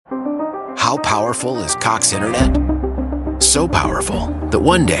How powerful is Cox Internet? So powerful that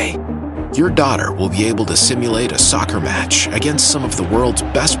one day, your daughter will be able to simulate a soccer match against some of the world's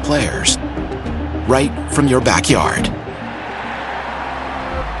best players right from your backyard.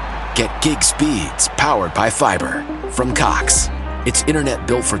 Get gig speeds powered by fiber from Cox. It's internet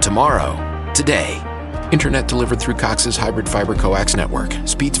built for tomorrow, today. Internet delivered through Cox's hybrid fiber coax network.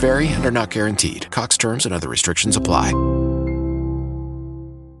 Speeds vary and are not guaranteed. Cox terms and other restrictions apply.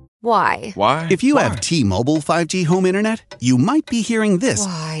 Why? If you have T-Mobile 5G home internet, you might be hearing this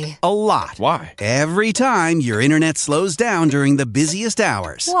Why? a lot. Why? Every time your internet slows down during the busiest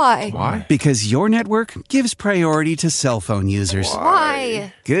hours. Why? Because your network gives priority to cell phone users.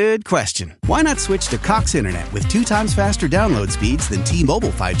 Why? Good question. Why not switch to Cox Internet with 2 times faster download speeds than T-Mobile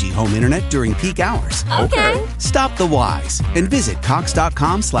 5G home internet during peak hours? Okay. Stop the whys and visit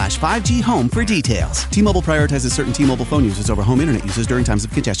cox.com/5G home for details. T-Mobile prioritizes certain T-Mobile phone users over home internet users during times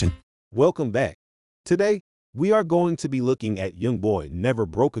of congestion. Welcome back. Today, we are going to be looking at Youngboy Never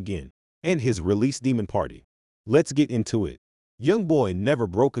Broke Again and his release Demon Party. Let's get into it. Youngboy Never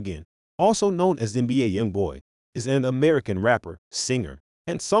Broke Again, also known as NBA Youngboy, is an American rapper, singer,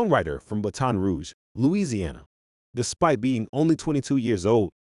 and songwriter from Baton Rouge, Louisiana. Despite being only 22 years old,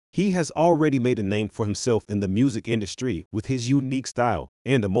 he has already made a name for himself in the music industry with his unique style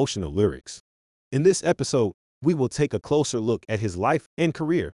and emotional lyrics. In this episode, we will take a closer look at his life and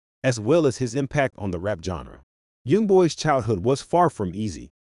career, as well as his impact on the rap genre. Youngboy's childhood was far from easy.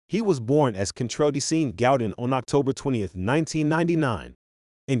 He was born as Contredicine Gaudin on October 20th, 1999,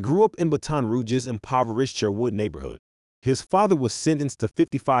 and grew up in Baton Rouge's impoverished Sherwood neighborhood. His father was sentenced to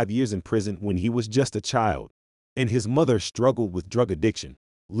 55 years in prison when he was just a child, and his mother struggled with drug addiction,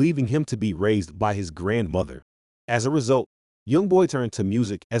 leaving him to be raised by his grandmother. As a result, Youngboy turned to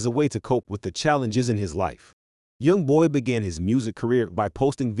music as a way to cope with the challenges in his life. Youngboy began his music career by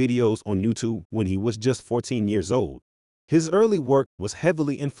posting videos on YouTube when he was just 14 years old. His early work was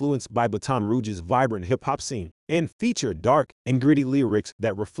heavily influenced by Baton Rouge's vibrant hip-hop scene and featured dark and gritty lyrics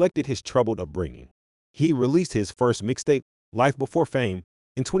that reflected his troubled upbringing. He released his first mixtape, Life Before Fame,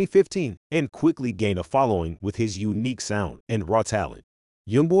 in 2015 and quickly gained a following with his unique sound and raw talent.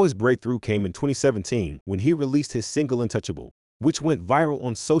 Youngboy's breakthrough came in 2017 when he released his single Untouchable, which went viral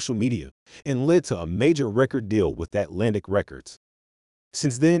on social media and led to a major record deal with Atlantic Records.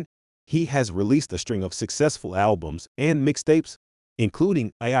 Since then, he has released a string of successful albums and mixtapes,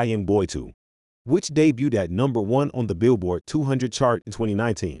 including I Am Boy 2, which debuted at #1 on the Billboard 200 chart in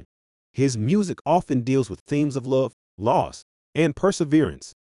 2019. His music often deals with themes of love, loss, and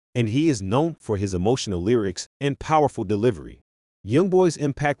perseverance, and he is known for his emotional lyrics and powerful delivery. Youngboy's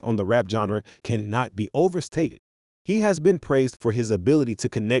impact on the rap genre cannot be overstated. He has been praised for his ability to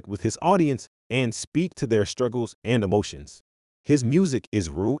connect with his audience and speak to their struggles and emotions. His music is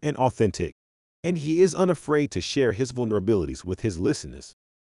raw and authentic, and he is unafraid to share his vulnerabilities with his listeners.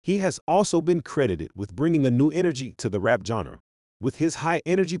 He has also been credited with bringing a new energy to the rap genre, with his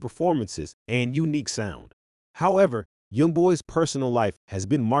high-energy performances and unique sound. However, Youngboy's personal life has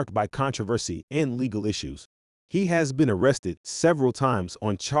been marked by controversy and legal issues. He has been arrested several times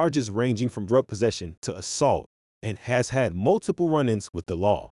on charges ranging from drug possession to assault, and has had multiple run-ins with the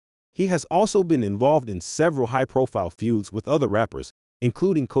law. He has also been involved in several high-profile feuds with other rappers,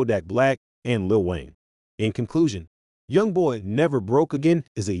 including Kodak Black and Lil Wayne. In conclusion, Youngboy Never Broke Again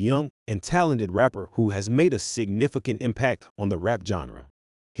is a young and talented rapper who has made a significant impact on the rap genre.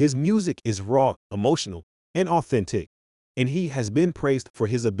 His music is raw, emotional, and authentic, and he has been praised for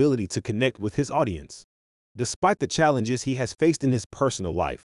his ability to connect with his audience. Despite the challenges he has faced in his personal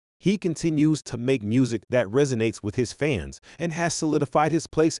life, he continues to make music that resonates with his fans and has solidified his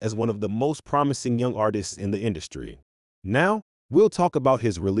place as one of the most promising young artists in the industry. Now, we'll talk about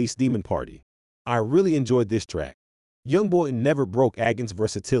his release Demon Party. I really enjoyed this track. Youngboy Never Broke Again's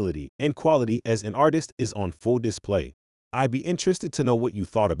versatility and quality as an artist is on full display. I'd be interested to know what you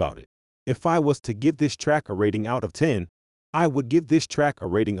thought about it. If I was to give this track a rating out of 10, I would give this track a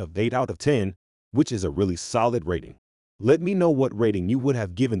rating of 8 out of 10, which is a really solid rating. Let me know what rating you would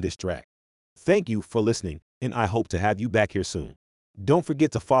have given this track. Thank you for listening, and I hope to have you back here soon. Don't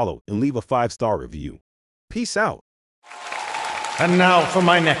forget to follow and leave a 5-star review. Peace out. And now for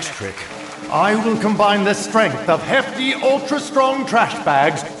my next trick. I will combine the strength of hefty, ultra-strong trash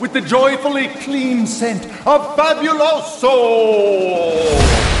bags with the joyfully clean scent of Fabuloso!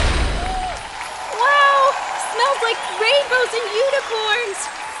 Wow! Smells like rainbows and unicorns!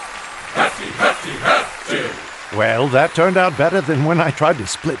 Hefty, hefty, hefty! Well, that turned out better than when I tried to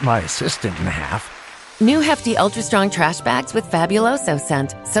split my assistant in half. New hefty ultra strong trash bags with Fabuloso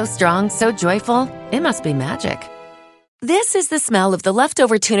scent. So strong, so joyful, it must be magic. This is the smell of the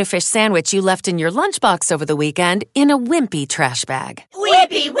leftover tuna fish sandwich you left in your lunchbox over the weekend in a wimpy trash bag.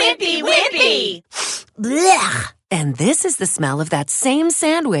 Wimpy, wimpy, wimpy! Blech! And this is the smell of that same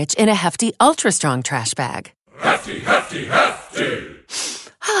sandwich in a hefty, ultra-strong trash bag. Hefty, hefty, hefty!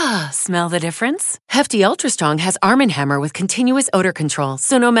 Smell the difference? Hefty Ultra Strong has Arm & Hammer with continuous odor control,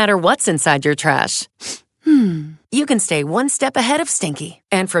 so no matter what's inside your trash, you can stay one step ahead of stinky.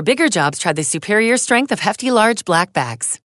 And for bigger jobs, try the superior strength of Hefty Large Black Bags.